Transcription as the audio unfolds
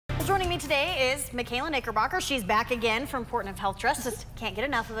Joining me today is Michaela Knickerbocker. She's back again from Portneuf Health Trust. Just can't get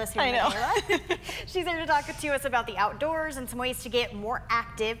enough of us here, Michaela. She's here to talk to us about the outdoors and some ways to get more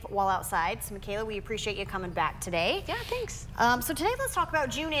active while outside. So, Michaela, we appreciate you coming back today. Yeah, thanks. So today, let's talk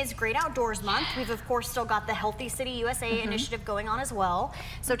about June is Great Outdoors Month. We've, of course, still got the Healthy City USA initiative going on as well.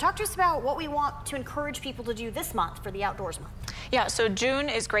 So talk to us about what we want to encourage people to do this month for the Outdoors Month. Yeah, so June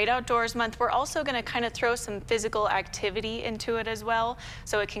is Great Outdoors Month. We're also going to kind of throw some physical activity into it as well.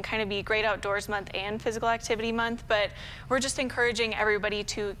 So it can kind of be Great Outdoors Month and Physical Activity Month. But we're just encouraging everybody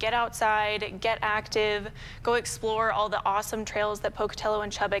to get outside, get active, go explore all the awesome trails that Pocatello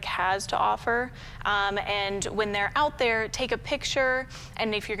and Chubbuck has to offer. And when they're out there, take a picture.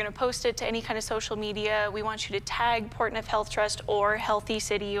 And if you're going to post it to any kind of social media, we want you to tag Portneuf Health Trust or Healthy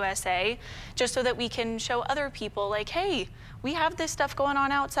City USA, just so that we can show other people like, hey, we have this stuff going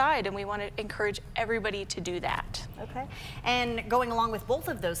on outside, and we want to encourage everybody to do that. Okay. And going along with both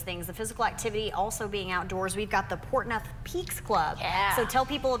of those things, the physical activity also being outdoors, we've got the Portneuf Peaks Club. Yeah. So tell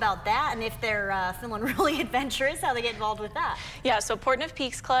people about that, and if they're feeling really adventurous, how they get involved with that. Yeah, so Portneuf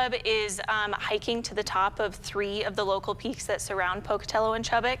Peaks Club is hiking to the top of 3 of the local peaks that surround Pocatello and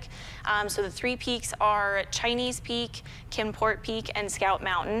Chubbuck. So the 3 peaks are Chinese Peak, Kimport Peak, and Scout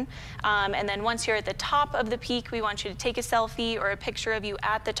Mountain. And then once you're at the top of the peak, we want you to take a selfie or a picture of you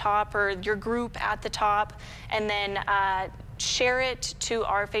at the top or your group at the top, and then share it to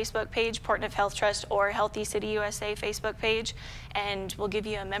our Facebook page, Portneuf Health Trust or Healthy City USA Facebook page, and we'll give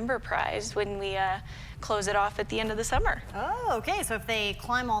you a member prize when we close it off at the end of the summer. Oh, okay. So if they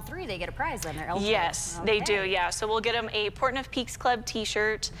climb all 3, they get a prize then. They're eligible. Yes, okay. They do, yeah. So we'll get them a Portneuf Peaks Club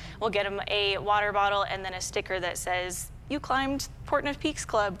t-shirt, we'll get them a water bottle, and then a sticker that says, you climbed Portneuf Peaks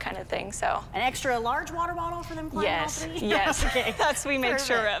Club kind of thing, so. An extra large water bottle for them climbing all 3? Yes, okay. That's we make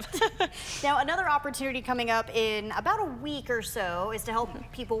sure of. Now, another opportunity coming up in about a week or so is to help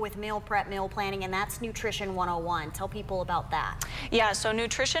people with meal prep, meal planning, and that's Nutrition 101. Tell people about that. Yeah, so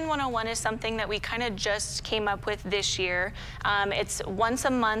Nutrition 101 is something that we kind of just came up with this year. It's once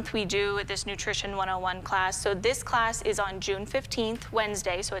a month we do this Nutrition 101 class. So this class is on June 15th,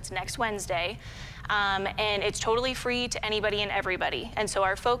 Wednesday, so it's next Wednesday. And it's totally free to anybody and everybody. And so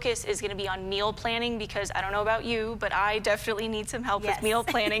our focus is going to be on meal planning, because I don't know about you, but I definitely need some help with meal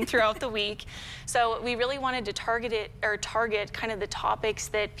planning throughout the week. So we really wanted to target kind of the topics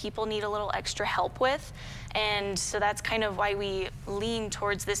that people need a little extra help with. And so that's kind of why we lean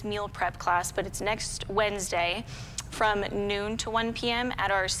towards this meal prep class, but it's next Wednesday from noon to 1 p.m. at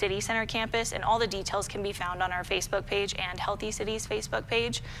our City Center campus, and all the details can be found on our Facebook page and Healthy Cities Facebook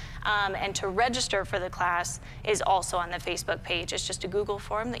page. And to register for the class is also on the Facebook page. It's just a Google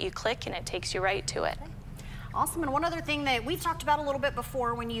form that you click and it takes you right to it. Awesome. And one other thing that we've talked about a little bit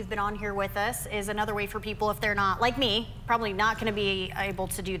before when you've been on here with us is another way for people, if they're not, like me, probably not going to be able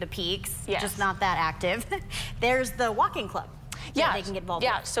to do the peaks, just not that active. There's the walking club. Yeah, they can get involved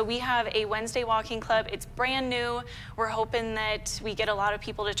with. So we have a Wednesday walking club. It's brand new. We're hoping that we get a lot of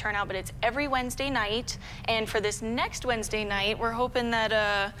people to turn out, but it's every Wednesday night. And for this next Wednesday night, we're hoping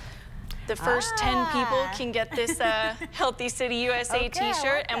that the first 10 people can get this Healthy City USA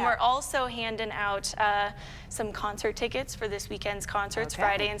t-shirt. And we're also handing out some concert tickets for this weekend's concerts,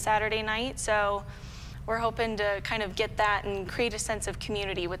 Friday and Saturday night. So we're hoping to kind of get that and create a sense of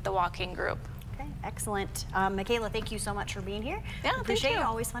community with the walking group. Excellent. Michaela, thank you so much for being here. Yeah, appreciate you.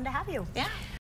 Always fun to have you. Yeah.